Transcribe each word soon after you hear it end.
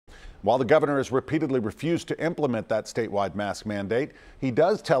While the governor has repeatedly refused to implement that statewide mask mandate, he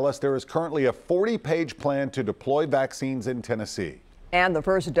does tell us there is currently a 40-page plan to deploy vaccines in Tennessee. And the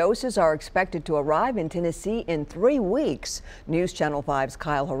first doses are expected to arrive in Tennessee in 3 weeks. News Channel 5's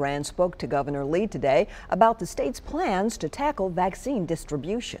Kyle Horan spoke to Governor Lee today about the state's plans to tackle vaccine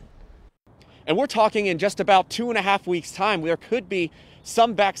distribution. And we're talking in just about 2.5 weeks' time, there could be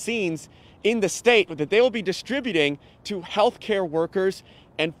some vaccines in the state that they will be distributing to healthcare workers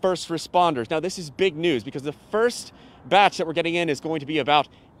and first responders. Now, this is big news because the first batch that we're getting in is going to be about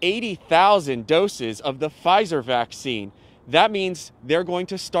 80,000 doses of the Pfizer vaccine. That means they're going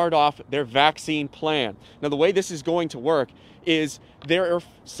to start off their vaccine plan. Now, the way this is going to work is there are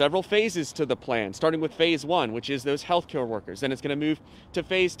several phases to the plan, starting with phase 1, which is those healthcare workers. Then it's going to move to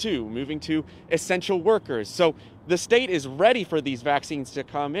phase 2, moving to essential workers. So the state is ready for these vaccines to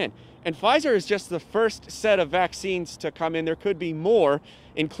come in. And Pfizer is just the first set of vaccines to come in. There could be more,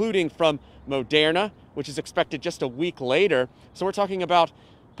 including from Moderna, which is expected just a week later. So we're talking about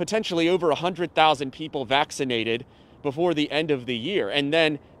potentially over 100,000 people vaccinated before the end of the year. And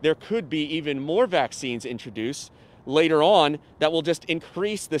then there could be even more vaccines introduced later on that will just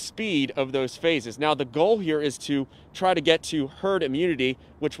increase the speed of those phases. Now, the goal here is to try to get to herd immunity,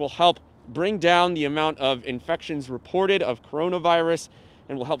 which will help bring down the amount of infections reported of coronavirus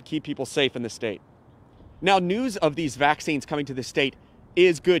and will help keep people safe in the state. Now, news of these vaccines coming to the state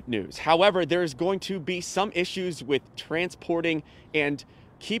is good news. However, there's going to be some issues with transporting and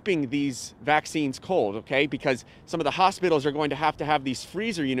keeping these vaccines cold, okay? Because some of the hospitals are going to have these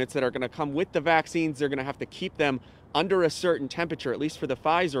freezer units that are going to come with the vaccines. They're going to have to keep them under a certain temperature, at least for the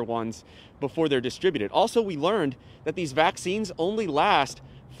Pfizer ones, before they're distributed. Also, we learned that these vaccines only last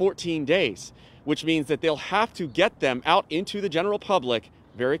 14 days, which means that they'll have to get them out into the general public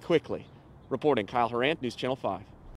very quickly. Reporting, Kyle Horan, News Channel 5.